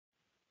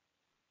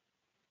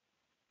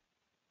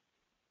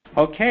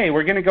Okay,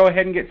 we're going to go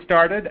ahead and get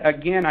started.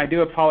 Again, I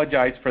do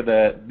apologize for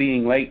the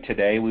being late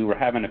today. We were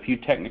having a few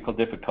technical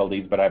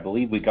difficulties, but I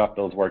believe we got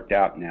those worked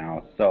out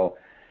now. So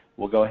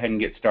we'll go ahead and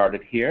get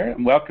started here.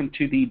 And welcome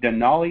to the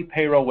Denali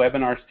Payroll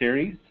webinar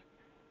series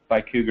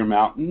by Cougar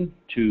Mountain.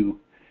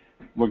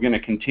 We're going to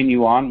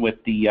continue on with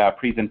the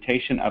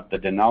presentation of the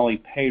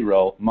Denali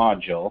Payroll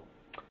module.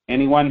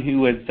 Anyone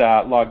who is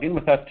logged in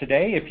with us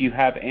today, if you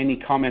have any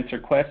comments or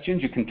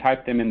questions, you can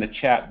type them in the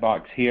chat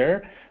box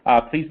here.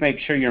 Please make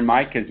sure your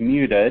mic is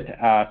muted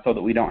so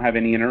that we don't have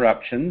any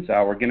interruptions.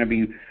 We're going to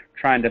be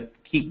trying to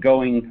keep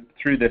going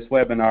through this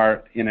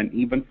webinar in an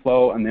even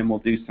flow, and then we'll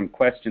do some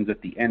questions at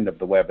the end of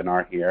the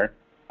webinar here.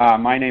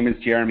 My name is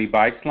Jeremy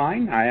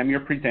Beislein. I am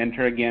your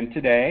presenter again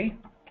today.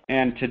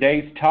 And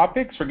today's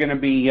topics, we're going to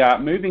be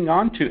moving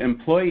on to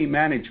employee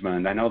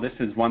management. I know this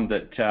is one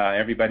that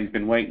everybody's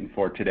been waiting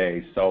for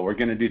today. So we're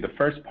going to do the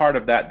first part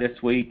of that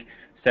this week,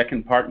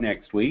 second part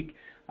next week.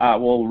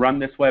 We'll run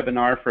this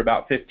webinar for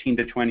about 15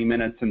 to 20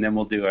 minutes, and then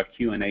we'll do a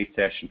Q&A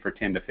session for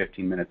 10 to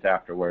 15 minutes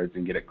afterwards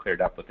and get it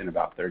cleared up within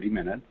about 30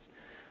 minutes.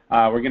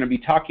 We're going to be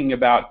talking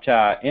about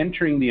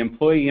entering the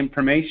employee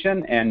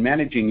information and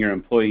managing your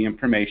employee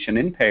information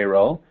in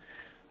payroll.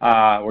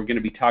 We're going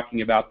to be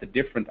talking about the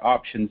different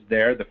options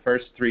there. The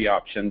first three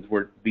options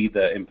would be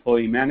the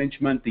employee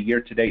management, the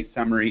year-to-date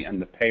summary,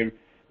 and the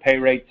pay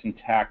rates and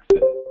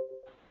taxes.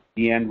 At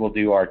the end, we'll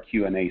do our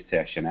Q&A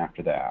session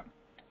after that.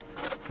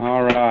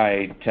 All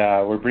right,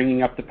 we're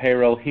bringing up the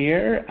payroll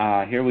here.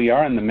 Here we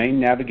are on the main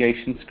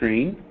navigation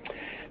screen.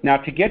 Now,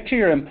 to get to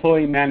your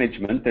employee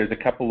management, there's a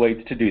couple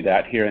ways to do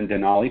that here in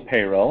Denali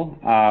Payroll.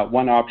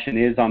 One option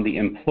is on the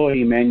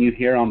employee menu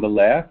here on the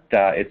left.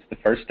 It's the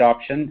first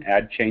option,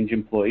 Add Change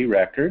Employee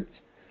Records.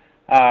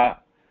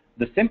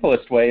 The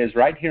simplest way is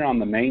right here on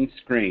the main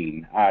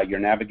screen, your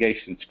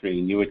navigation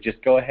screen. You would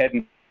just go ahead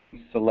and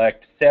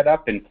select Set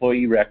Up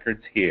Employee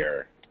Records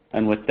here.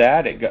 And with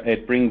that,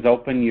 it brings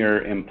open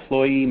your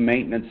employee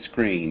maintenance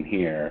screen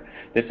here.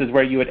 This is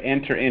where you would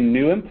enter in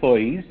new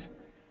employees.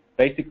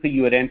 Basically,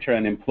 you would enter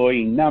an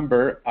employee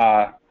number.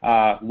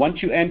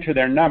 Once you enter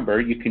their number,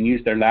 you can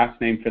use their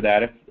last name for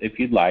that if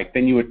you'd like.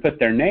 Then you would put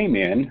their name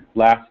in,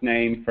 last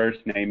name, first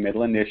name,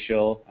 middle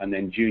initial, and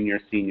then junior,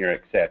 senior,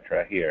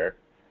 etc. here.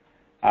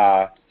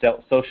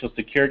 Social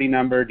security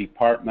number,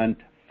 department,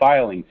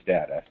 filing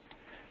status.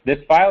 This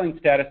filing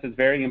status is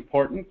very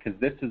important because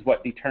this is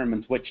what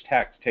determines which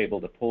tax table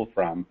to pull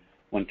from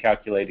when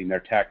calculating their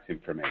tax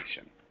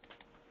information.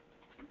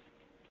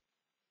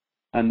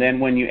 And then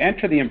when you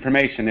enter the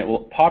information, it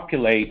will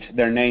populate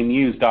their name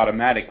used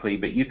automatically,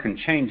 but you can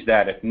change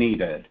that if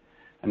needed.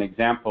 An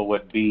example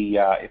would be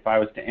if I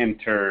was to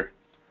enter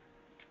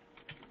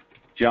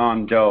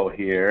John Doe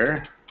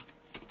here,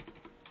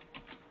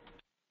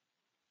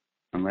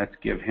 and let's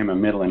give him a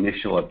middle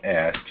initial of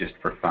S just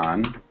for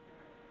fun.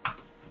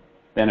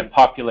 Then it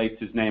populates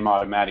his name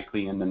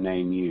automatically in the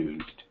name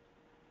used.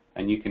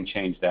 And you can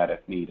change that if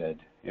needed,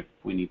 if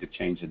we need to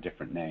change a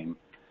different name.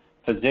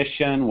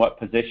 Position, what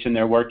position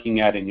they're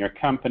working at in your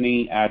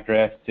company,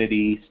 address,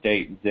 city,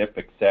 state, zip,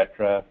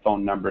 etc.,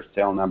 phone number,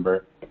 cell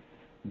number,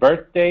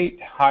 birth date,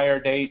 hire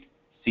date,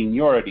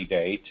 seniority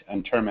date,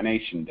 and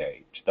termination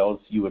date. Those,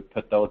 you would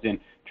put those in.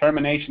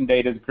 Termination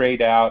date is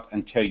grayed out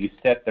until you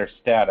set their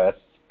status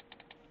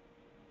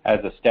as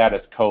a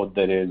status code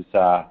that is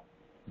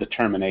the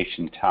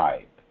termination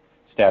type,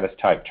 status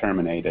type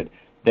terminated.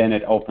 Then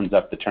it opens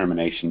up the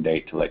termination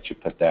date to let you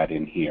put that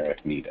in here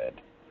if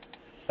needed.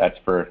 That's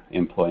for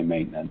employee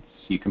maintenance.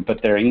 You can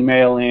put their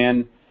email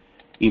in,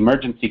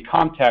 emergency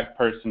contact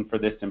person for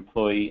this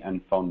employee,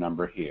 and phone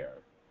number here.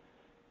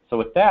 So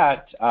with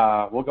that,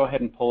 we'll go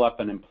ahead and pull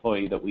up an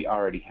employee that we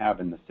already have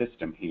in the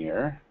system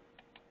here.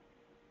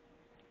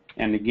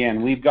 And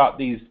again, we've got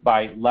these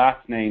by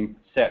last name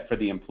set for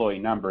the employee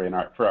number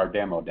for our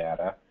demo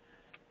data,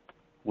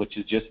 which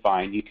is just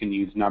fine. You can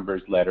use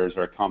numbers, letters,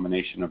 or a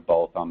combination of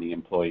both on the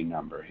employee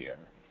number here.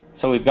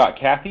 So we've got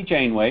Kathy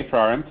Janeway for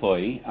our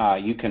employee.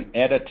 You can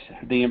edit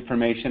the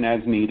information as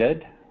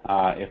needed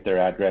if their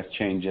address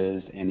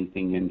changes,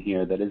 anything in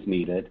here that is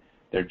needed,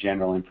 their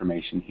general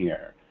information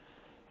here.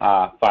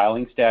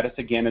 Filing status,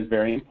 again, is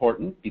very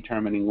important,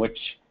 determining which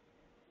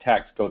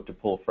tax code to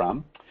pull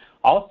from.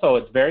 Also,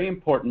 it's very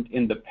important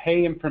in the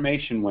pay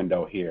information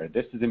window here.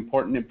 This is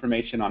important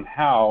information on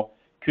how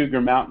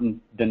Cougar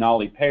Mountain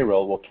Denali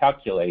Payroll will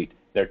calculate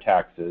their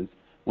taxes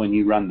when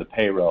you run the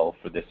payroll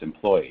for this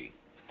employee.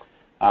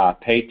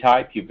 Pay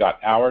type, you've got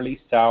hourly,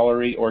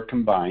 salary, or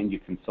combined. You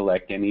can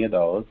select any of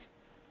those.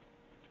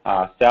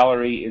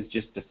 Salary is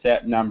just a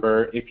set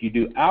number. If you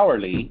do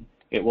hourly,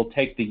 it will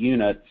take the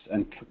units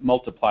and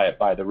multiply it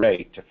by the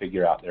rate to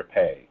figure out their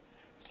pay.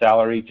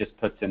 Salary just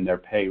puts in their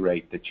pay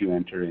rate that you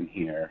enter in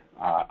here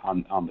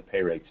on the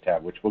pay rates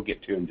tab, which we'll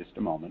get to in just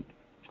a moment.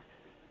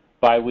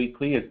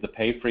 Biweekly is the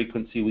pay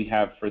frequency we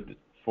have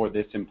for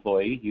this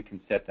employee. You can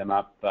set them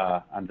up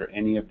under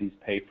any of these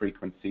pay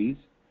frequencies.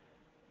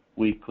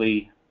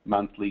 Weekly,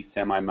 monthly,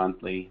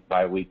 semi-monthly,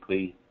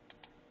 biweekly.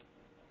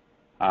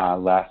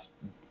 Last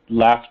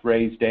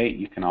raise date,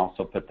 you can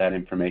also put that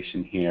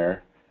information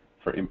here.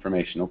 for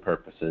informational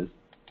purposes.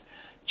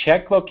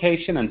 Check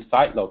location and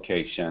site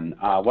location.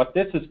 What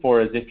this is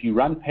for is if you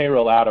run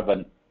payroll out of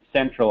a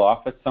central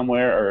office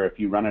somewhere, or if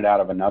you run it out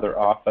of another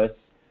office,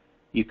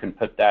 you can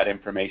put that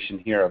information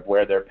here of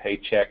where their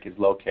paycheck is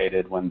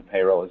located when the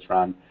payroll is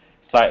run.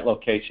 Site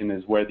location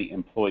is where the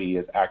employee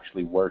is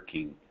actually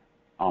working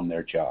on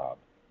their job.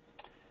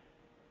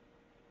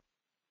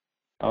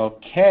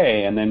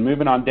 Okay, and then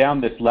moving on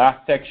down, this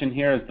last section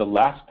here is the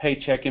last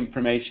paycheck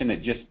information.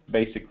 It just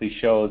basically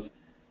shows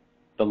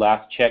the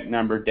last check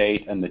number,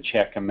 date, and the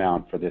check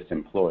amount for this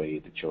employee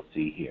that you'll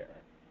see here.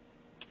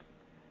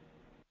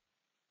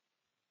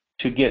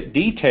 To get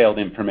detailed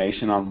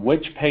information on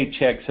which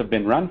paychecks have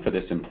been run for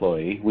this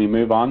employee, we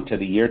move on to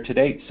the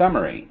year-to-date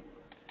summary.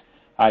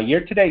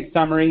 Year-to-date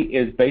summary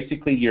is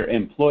basically your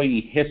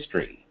employee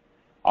history.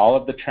 All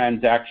of the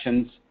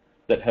transactions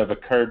that have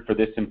occurred for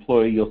this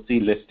employee you'll see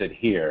listed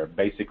here.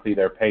 Basically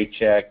their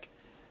paycheck,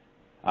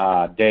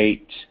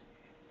 date,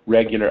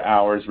 regular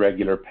hours,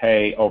 regular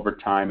pay,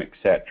 overtime,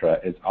 etc.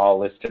 is all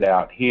listed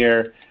out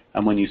here.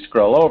 And when you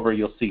scroll over,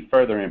 you'll see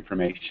further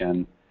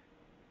information.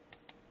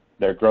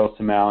 Their gross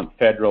amount,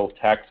 federal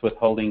tax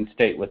withholding,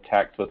 state with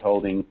tax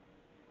withholding,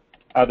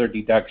 other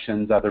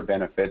deductions, other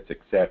benefits,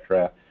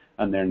 etc.,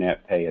 and their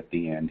net pay at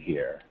the end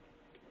here.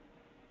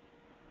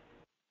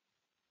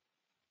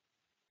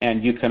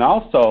 And you can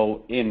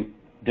also, in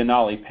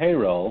Denali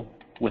Payroll,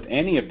 with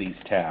any of these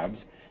tabs,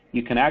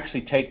 you can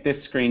actually take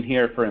this screen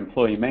here for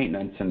employee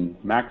maintenance and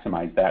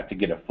maximize that to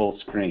get a full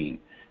screen.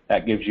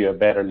 That gives you a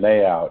better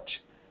layout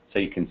so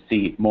you can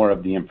see more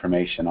of the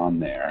information on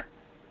there.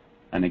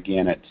 And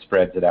again, it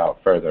spreads it out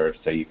further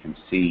so you can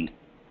see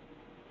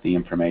the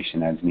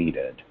information as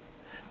needed.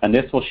 And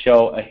this will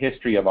show a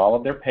history of all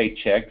of their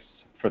paychecks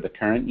for the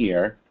current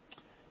year.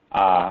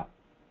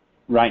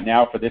 Right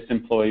now, for this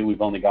employee,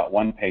 we've only got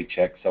one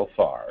paycheck so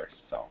far.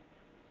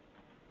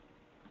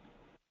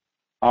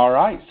 All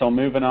right, so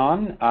moving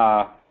on.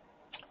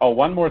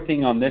 One more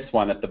thing on this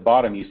one. At the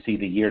bottom, you see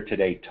the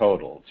year-to-date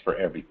totals for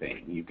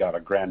everything. You've got a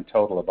grand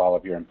total of all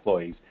of your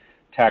employees.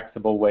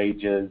 Taxable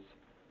wages,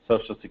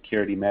 Social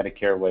Security,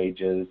 Medicare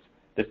wages.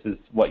 This is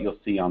what you'll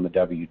see on the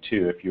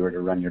W-2 if you were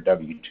to run your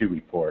W-2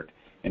 report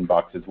in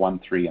boxes 1,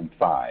 3, and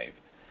 5.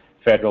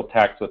 Federal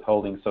tax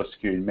withholding, Social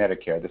Security,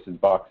 Medicare. This is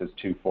boxes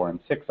 2, 4, and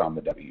 6 on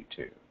the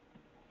W-2.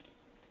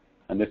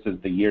 And this is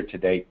the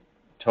year-to-date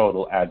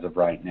total as of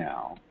right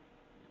now.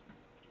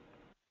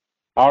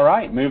 All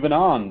right, moving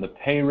on, the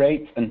pay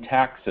rates and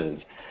taxes.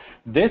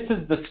 This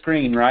is the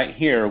screen right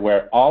here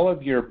where all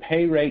of your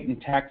pay rate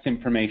and tax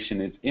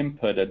information is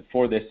inputted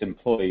for this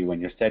employee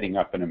when you're setting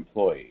up an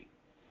employee.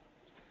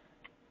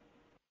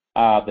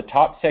 The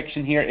top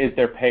section here is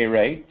their pay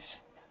rates.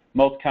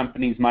 Most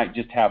companies might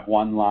just have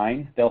one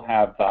line. They'll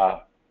have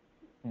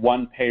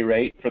one pay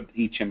rate for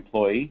each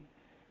employee.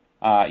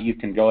 You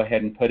can go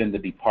ahead and put in the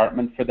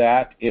department for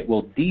that. It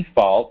will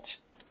default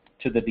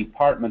to the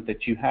department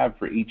that you have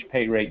for each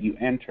pay rate you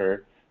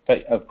enter,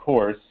 but of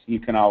course you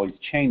can always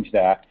change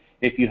that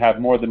if you have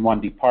more than one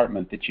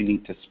department that you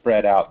need to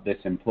spread out this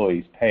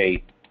employee's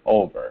pay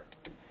over.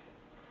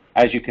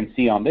 As you can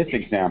see on this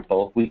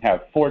example, we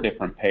have 4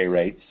 different pay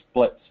rates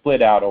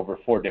split out over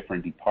 4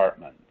 different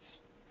departments.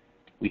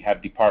 We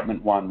have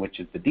Department 1, which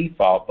is the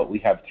default, but we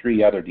have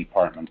 3 other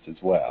departments as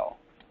well.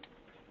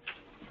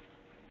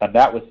 And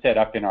that was set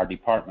up in our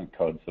department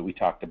codes that we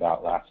talked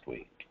about last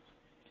week.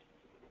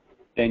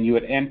 Then you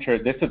would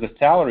enter, this is a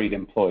salaried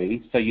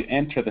employee, so you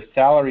enter the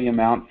salary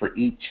amount for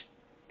each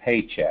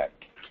paycheck.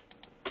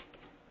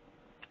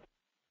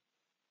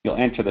 You'll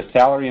enter the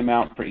salary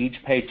amount for each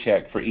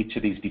paycheck for each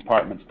of these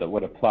departments that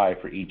would apply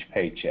for each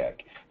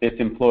paycheck. This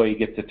employee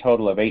gets a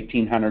total of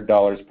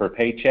 $1,800 per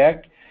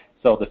paycheck,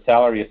 so the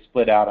salary is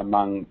split out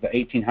among, the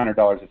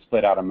 $1,800 is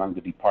split out among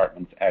the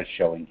departments as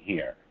showing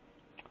here.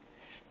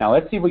 Now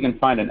let's see if we can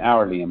find an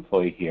hourly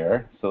employee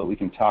here so that we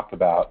can talk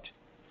about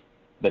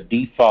the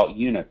default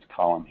units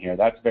column here.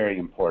 That's very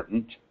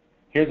important.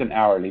 Here's an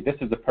hourly. This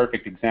is a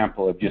perfect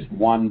example of just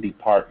one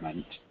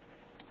department.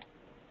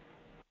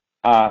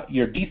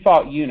 Your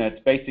default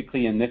units,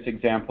 basically in this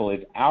example,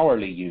 is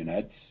hourly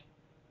units.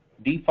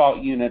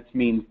 Default units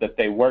means that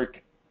they work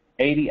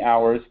 80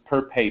 hours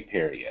per pay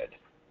period.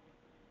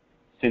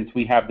 Since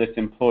we have this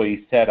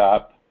employee set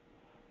up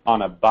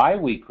on a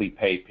biweekly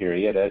pay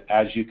period,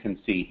 as you can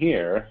see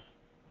here,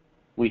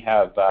 we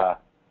have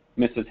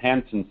Mrs.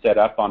 Hanson set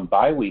up on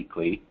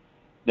biweekly,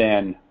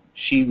 then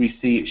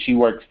she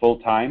works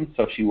full-time,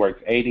 so she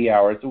works 80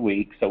 hours a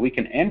week, so we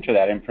can enter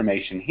that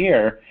information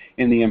here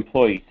in the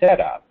employee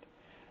setup.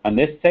 And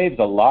this saves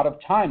a lot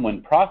of time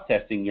when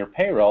processing your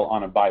payroll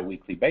on a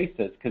biweekly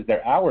basis because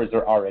their hours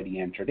are already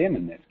entered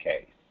in this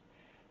case.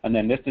 And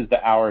then this is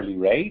the hourly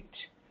rate.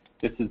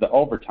 This is the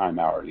overtime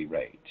hourly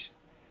rate.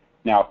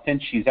 Now,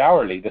 since she's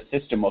hourly, the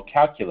system will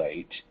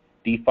calculate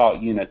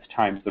default units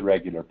times the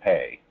regular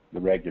pay, the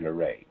regular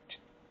rate.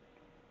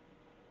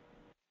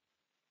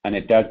 And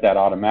it does that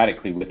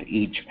automatically with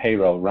each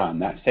payroll run.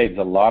 That saves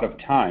a lot of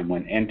time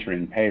when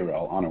entering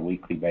payroll on a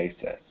weekly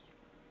basis.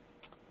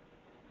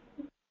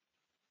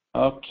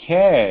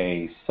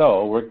 Okay,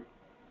 so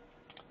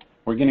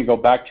we're going to go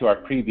back to our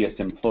previous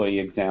employee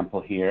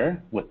example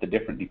here with the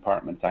different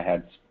departments I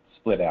had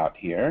split out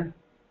here.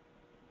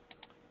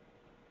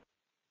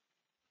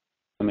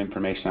 Some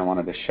information I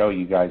wanted to show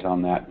you guys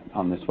on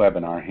this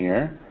webinar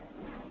here.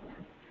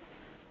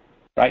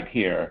 Right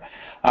here.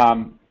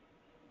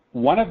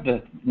 One of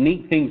the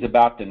neat things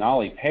about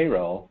Denali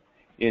Payroll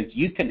is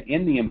you can,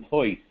 in the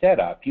employee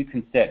setup, you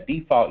can set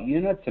default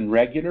units and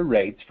regular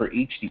rates for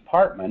each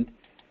department.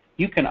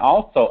 You can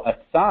also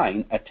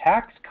assign a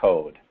tax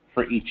code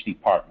for each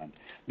department.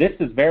 This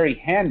is very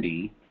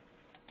handy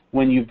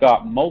when you've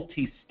got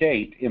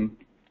multi-state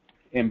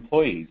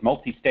employees,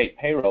 multi-state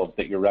payrolls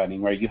that you're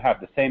running, where you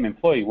have the same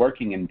employee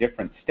working in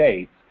different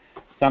states.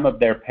 Some of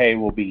their pay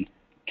will be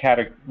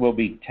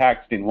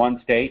taxed in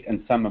one state,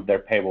 and some of their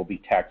pay will be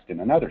taxed in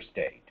another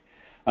state.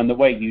 And the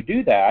way you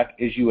do that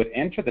is you would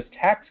enter the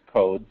tax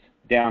codes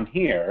down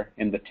here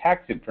in the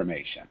tax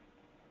information.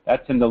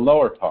 That's in the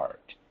lower part.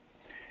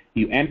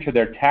 You enter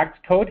their tax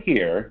code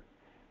here,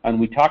 and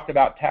we talked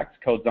about tax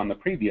codes on the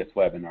previous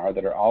webinar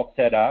that are all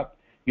set up.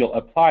 You'll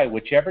apply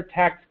whichever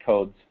tax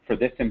codes for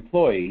this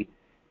employee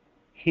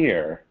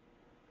here.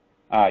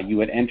 You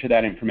would enter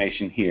that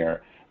information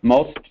here.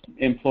 Most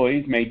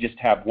employees may just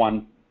have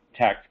one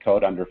tax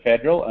code under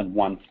federal and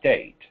one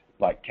state,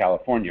 like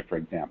California, for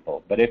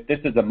example. But if this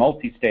is a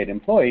multi-state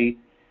employee,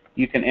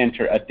 you can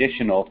enter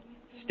additional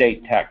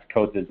state tax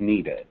codes as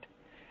needed.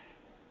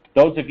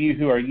 Those of you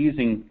who are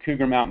using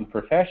Cougar Mountain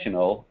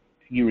Professional,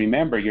 you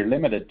remember you're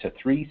limited to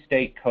 3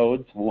 state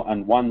codes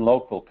and 1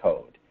 local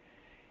code.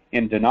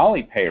 In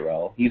Denali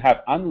Payroll, you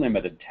have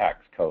unlimited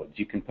tax codes.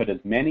 You can put as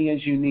many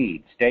as you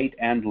need, state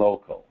and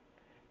local.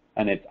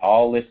 And it's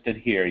all listed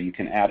here. You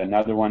can add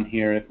another one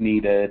here if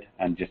needed,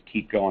 and just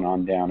keep going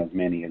on down as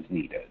many as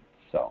needed.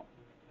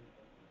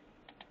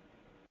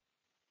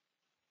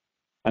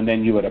 And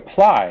then you would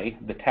apply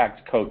the tax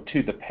code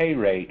to the pay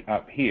rate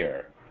up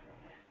here.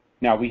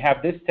 Now we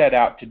have this set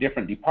out to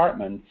different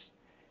departments.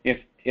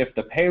 If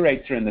the pay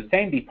rates are in the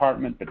same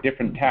department but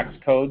different tax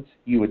codes,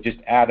 you would just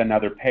add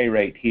another pay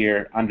rate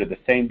here under the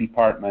same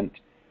department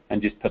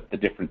and just put the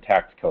different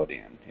tax code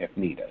in if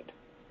needed.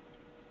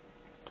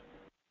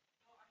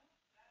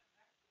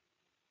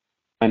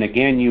 And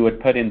again, you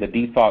would put in the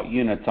default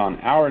units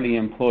on hourly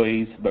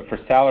employees, but for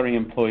salary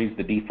employees,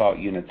 the default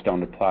units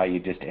don't apply.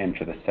 You just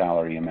enter the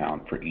salary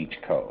amount for each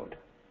code.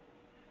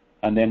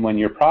 And then when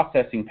you're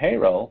processing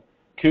payroll,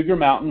 Cougar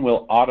Mountain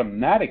will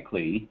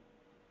automatically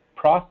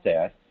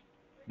process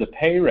the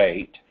pay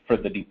rate for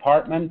the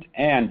department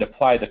and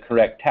apply the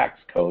correct tax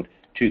code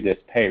to this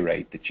pay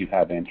rate that you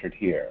have entered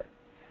here.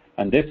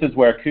 And this is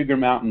where Cougar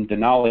Mountain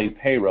Denali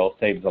Payroll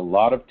saves a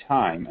lot of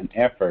time and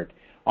effort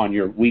on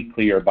your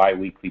weekly or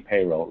bi-weekly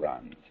payroll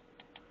runs,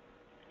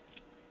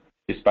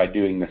 just by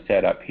doing the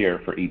setup here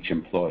for each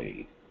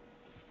employee.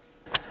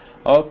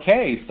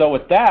 Okay, so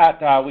with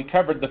that, we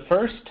covered the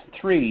first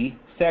 3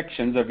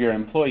 sections of your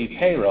employee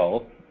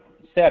payroll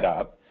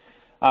setup.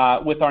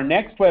 With our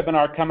next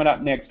webinar coming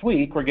up next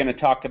week, we're going to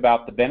talk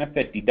about the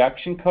benefit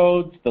deduction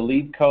codes, the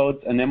leave codes,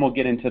 and then we'll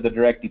get into the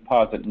direct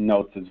deposit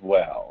notes as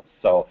well.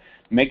 So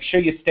make sure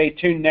you stay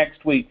tuned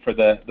next week for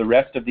the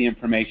rest of the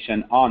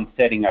information on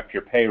setting up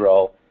your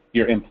payroll,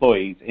 your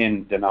employees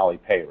in Denali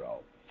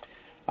Payroll.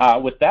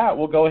 With that,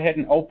 we'll go ahead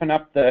and open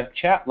up the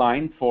chat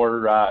line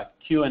for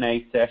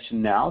Q&A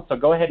session now. So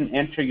go ahead and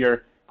enter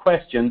your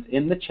questions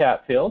in the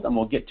chat field, and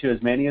we'll get to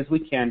as many as we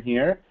can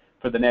here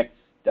for the next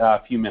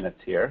few minutes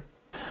here.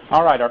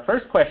 All right, our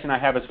first question I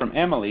have is from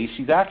Emily.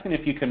 She's asking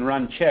if you can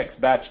run checks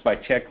batched by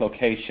check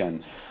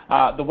location.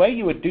 The way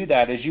you would do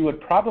that is you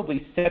would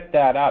probably set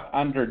that up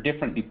under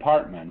different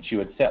departments. You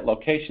would set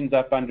locations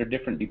up under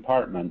different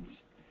departments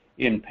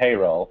in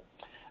payroll,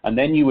 and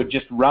then you would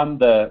just run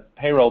the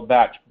payroll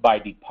batch by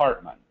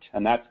department,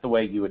 and that's the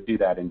way you would do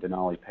that in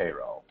Denali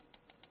Payroll.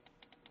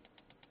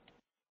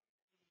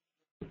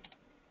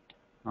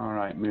 All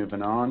right,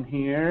 moving on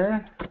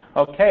here.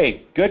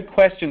 Okay, good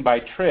question by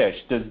Trish.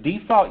 Does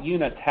default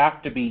units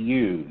have to be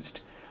used?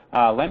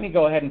 Let me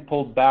go ahead and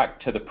pull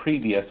back to the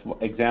previous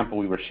example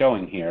we were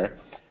showing here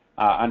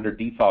under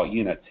default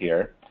units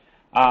here.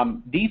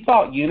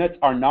 Default units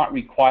are not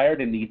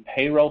required in the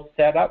payroll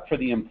setup for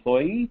the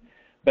employee,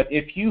 but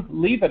if you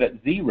leave it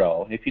at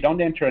 0, if you don't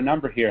enter a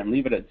number here and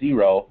leave it at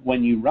 0,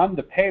 when you run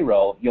the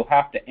payroll, you'll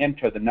have to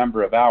enter the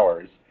number of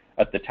hours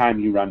at the time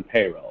you run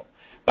payroll.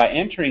 By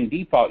entering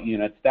default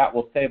units, that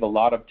will save a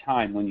lot of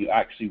time when you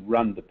actually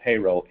run the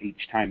payroll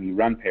each time you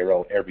run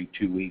payroll every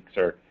 2 weeks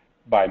or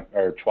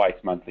twice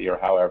monthly or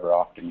however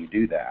often you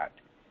do that.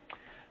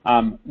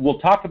 We'll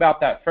talk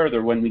about that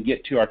further when we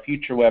get to our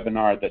future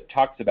webinar that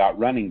talks about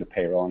running the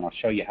payroll, and I'll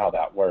show you how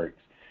that works.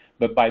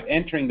 But by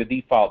entering the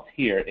defaults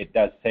here, it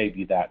does save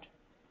you that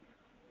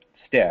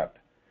step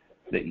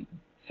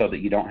so that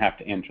you don't have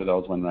to enter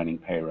those when running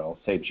payroll.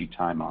 Saves you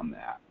time on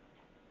that.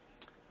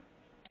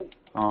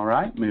 All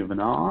right, moving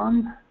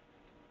on.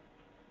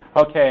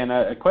 Okay, and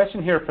a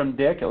question here from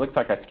Dick. It looks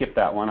like I skipped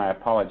that one. I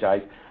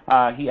apologize.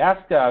 He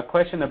asked a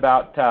question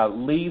about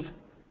leave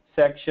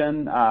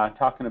section,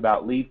 talking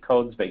about leave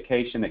codes,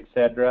 vacation,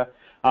 etc.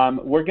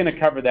 We're going to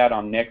cover that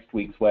on next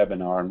week's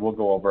webinar, and we'll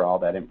go over all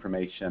that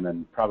information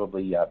and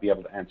probably be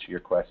able to answer your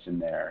question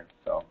there.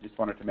 So just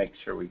wanted to make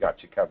sure we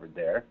got you covered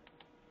there.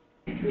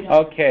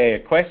 Okay, a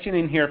question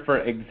in here for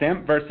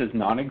exempt versus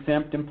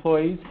non-exempt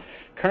employees.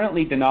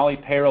 Currently,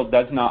 Denali Payroll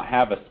does not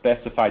have a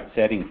specified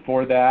setting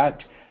for that.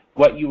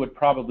 What you would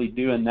probably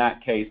do in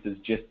that case is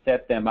just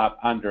set them up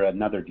under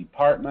another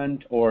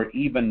department, or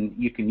even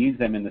you can use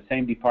them in the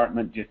same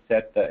department, just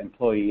set the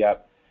employee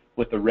up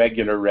with a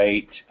regular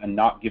rate and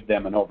not give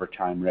them an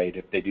overtime rate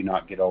if they do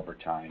not get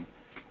overtime,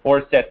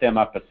 or set them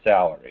up a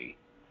salary.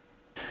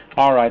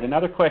 All right,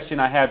 another question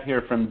I have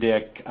here from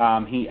Dick.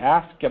 He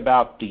asked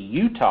about the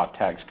Utah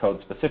tax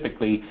code,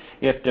 specifically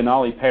if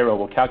Denali Payroll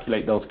will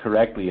calculate those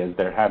correctly, as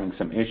they're having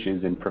some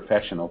issues in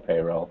professional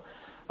payroll.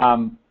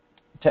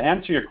 To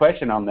answer your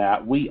question on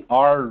that, we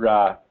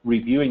are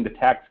reviewing the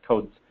tax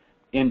codes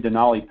in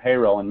Denali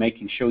Payroll and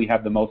making sure we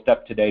have the most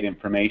up-to-date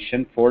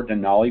information for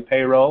Denali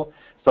Payroll.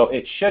 So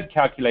it should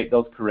calculate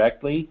those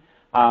correctly.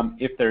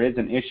 If there is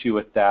an issue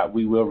with that,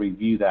 we will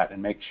review that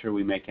and make sure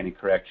we make any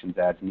corrections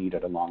as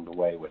needed along the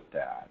way with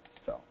that.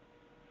 So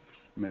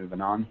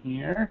moving on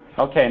here.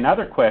 Okay,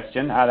 another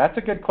question. That's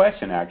a good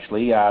question,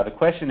 actually. The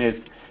question is,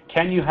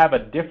 can you have a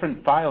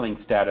different filing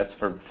status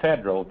for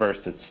federal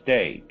versus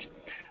state?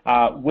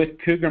 With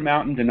Cougar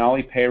Mountain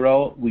Denali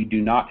Payroll, we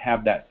do not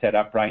have that set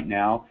up right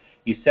now.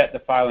 You set the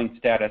filing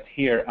status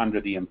here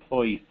under the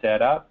employee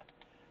setup,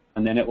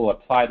 and then it will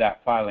apply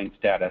that filing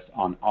status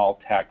on all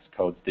tax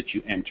codes that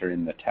you enter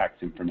in the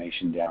tax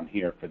information down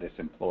here for this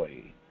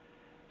employee.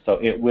 So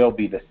it will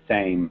be the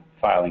same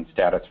filing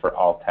status for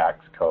all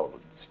tax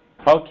codes.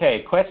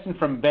 Okay, question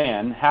from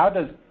Ben. How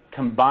does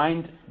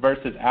combined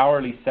versus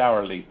hourly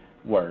salary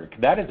work?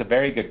 That is a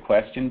very good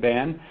question,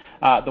 Ben.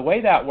 The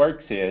way that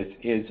works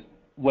is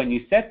when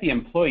you set the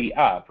employee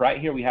up, right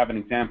here we have an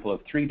example of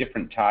 3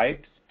 different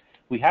types.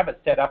 We have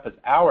it set up as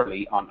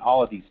hourly on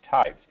all of these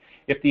types.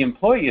 If the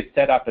employee is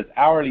set up as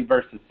hourly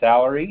versus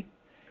salary,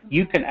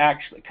 you can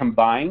actually,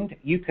 combined,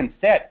 you can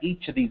set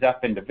each of these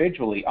up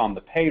individually on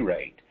the pay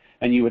rate.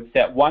 And you would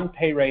set one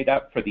pay rate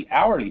up for the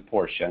hourly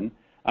portion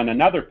and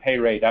another pay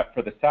rate up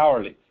for the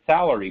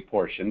salary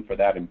portion for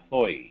that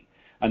employee.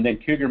 And then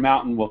Cougar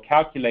Mountain will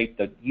calculate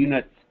the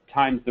units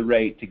times the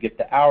rate to get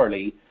the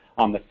hourly.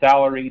 On the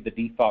salary, the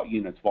default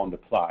units won't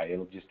apply.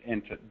 It'll just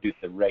introduce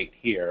the rate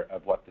here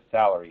of what the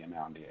salary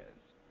amount is.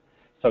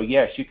 So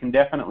yes, you can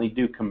definitely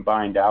do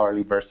combined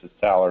hourly versus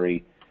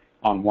salary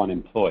on one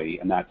employee,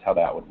 and that's how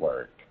that would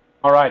work.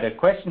 All right, a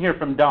question here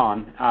from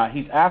Don.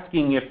 He's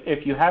asking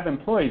if you have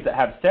employees that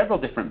have several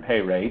different pay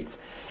rates,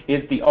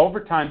 is the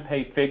overtime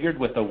pay figured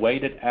with a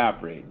weighted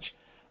average?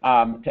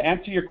 To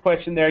answer your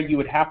question there, you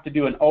would have to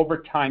do an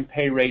overtime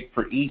pay rate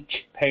for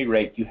each pay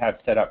rate you have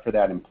set up for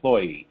that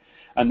employee.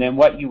 And then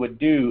what you would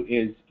do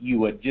is you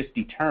would just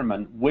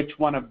determine which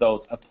one of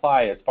those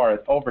apply as far as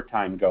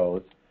overtime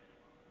goes,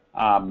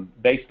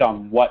 based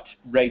on what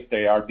rate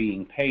they are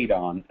being paid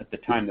on at the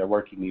time they're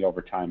working the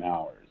overtime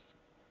hours.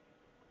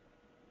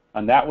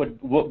 And that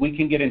we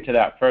can get into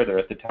that further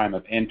at the time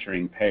of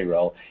entering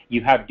payroll.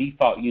 You have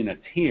default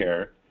units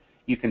here.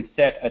 You can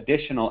set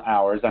additional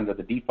hours under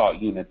the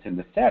default units in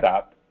the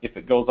setup. If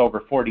it goes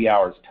over 40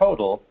 hours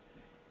total,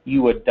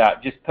 you would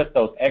just put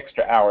those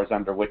extra hours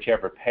under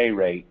whichever pay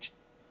rate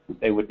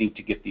they would need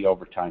to get the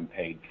overtime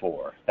paid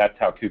for. That's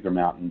how Cougar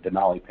Mountain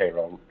Denali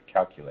Payroll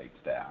calculates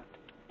that.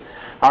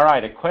 All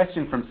right, a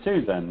question from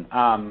Susan.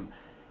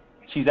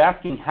 She's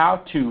asking how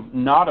to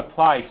not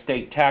apply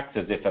state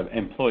taxes if an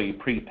employee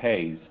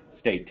prepays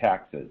state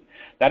taxes.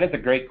 That is a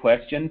great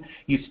question.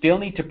 You still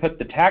need to put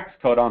the tax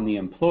code on the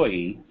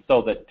employee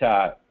so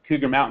that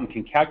Cougar Mountain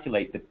can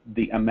calculate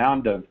the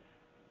amount of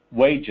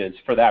wages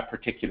for that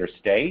particular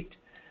state.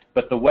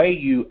 But the way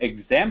you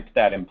exempt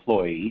that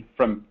employee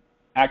from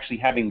actually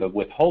having the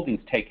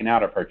withholdings taken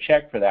out of her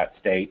check for that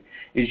state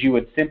is you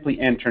would simply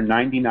enter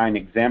 99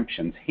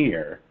 exemptions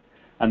here,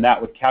 and that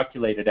would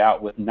calculate it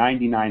out with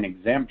 99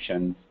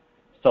 exemptions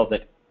so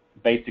that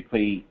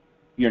basically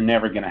you're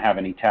never going to have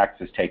any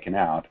taxes taken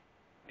out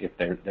if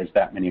there's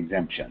that many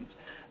exemptions.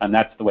 And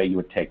that's the way you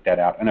would take that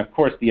out. And of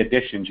course the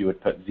additions you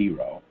would put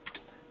 0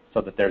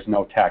 so that there's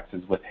no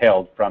taxes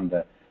withheld from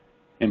the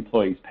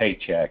employee's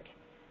paycheck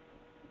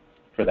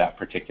for that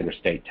particular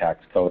state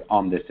tax code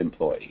on this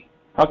employee.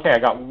 Okay, I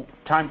got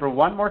time for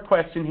one more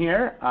question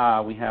here.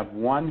 We have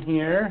one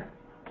here.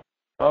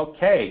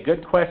 Okay,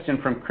 good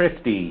question from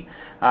Christy.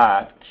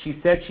 She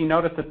said she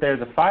noticed that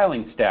there's a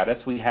filing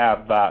status. We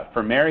have,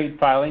 for married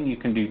filing, you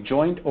can do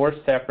joint or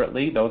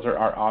separately. Those are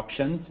our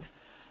options.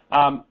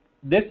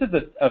 This is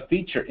a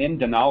feature in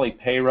Denali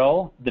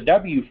Payroll. The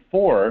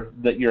W-4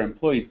 that your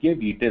employees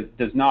give you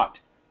does not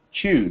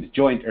choose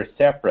joint or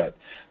separate.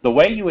 The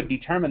way you would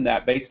determine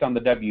that based on the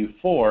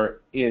W-4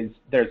 is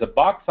there's a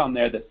box on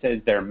there that says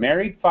they're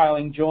married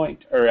filing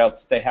joint, or else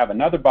they have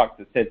another box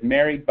that says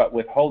married but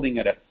withholding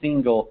at a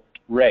single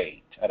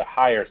rate, at a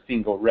higher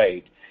single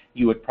rate.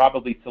 You would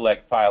probably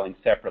select filing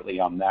separately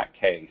on that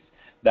case.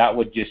 that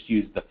would just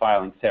use the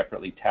filing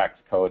separately tax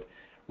code.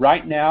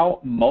 Right now,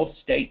 most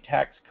state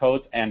tax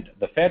codes and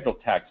the federal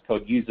tax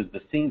code uses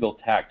the single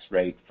tax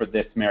rate for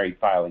this married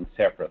filing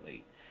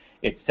separately.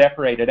 It's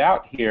separated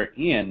out here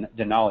in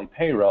Denali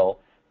Payroll,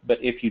 but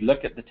if you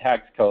look at the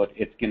tax code,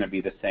 it's going to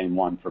be the same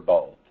one for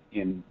both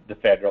in the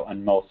federal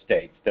and most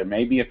states. There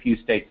may be a few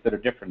states that are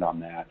different on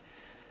that.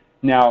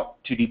 Now,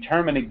 to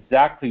determine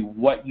exactly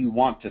what you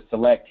want to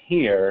select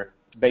here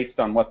based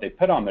on what they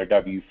put on their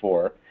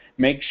W-4,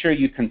 make sure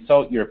you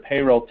consult your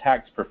payroll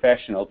tax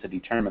professional to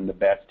determine the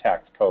best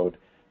tax code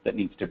that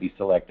needs to be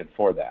selected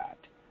for that.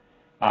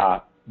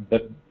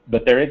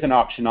 But there is an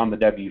option on the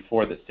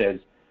W-4 that says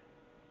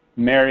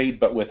married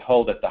but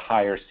withhold at the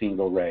higher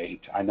single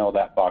rate. I know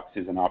that box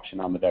is an option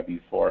on the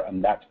W-4,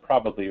 and that's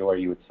probably where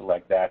you would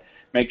select that.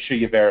 Make sure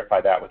you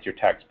verify that with your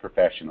tax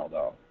professional,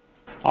 though.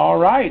 All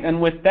right,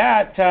 and with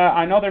that,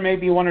 I know there may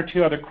be one or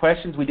two other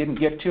questions we didn't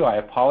get to. I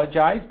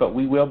apologize, but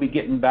we will be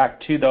getting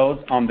back to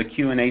those on the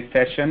Q&A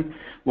session.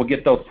 We'll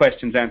get those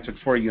questions answered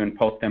for you and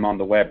post them on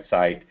the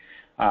website,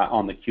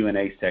 on the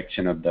Q&A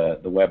section of the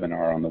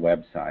webinar on the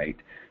website.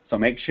 So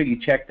make sure you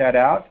check that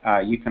out.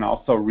 You can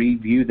also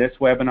review this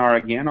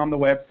webinar again on the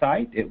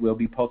website. It will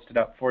be posted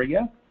up for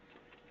you.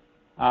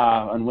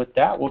 And with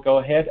that, we'll go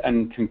ahead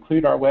and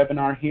conclude our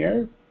webinar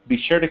here.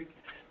 Be sure to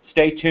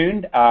stay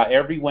tuned.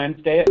 Every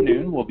Wednesday at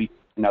noon will be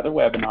another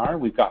webinar.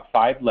 We've got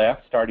 5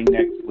 left starting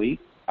next week.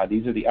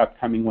 These are the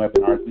upcoming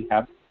webinars we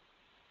have.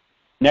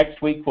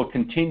 Next week, we'll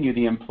continue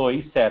the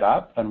employee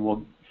setup, and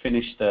we'll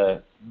finish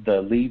the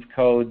leave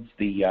codes,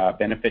 the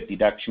benefit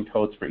deduction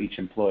codes for each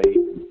employee,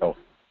 and so forth.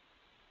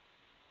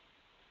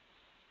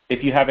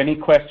 If you have any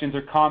questions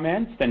or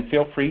comments, then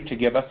feel free to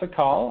give us a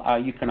call.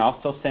 You can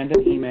also send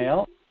an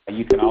email.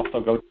 You can also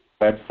go to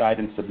the website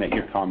and submit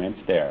your comments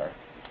there.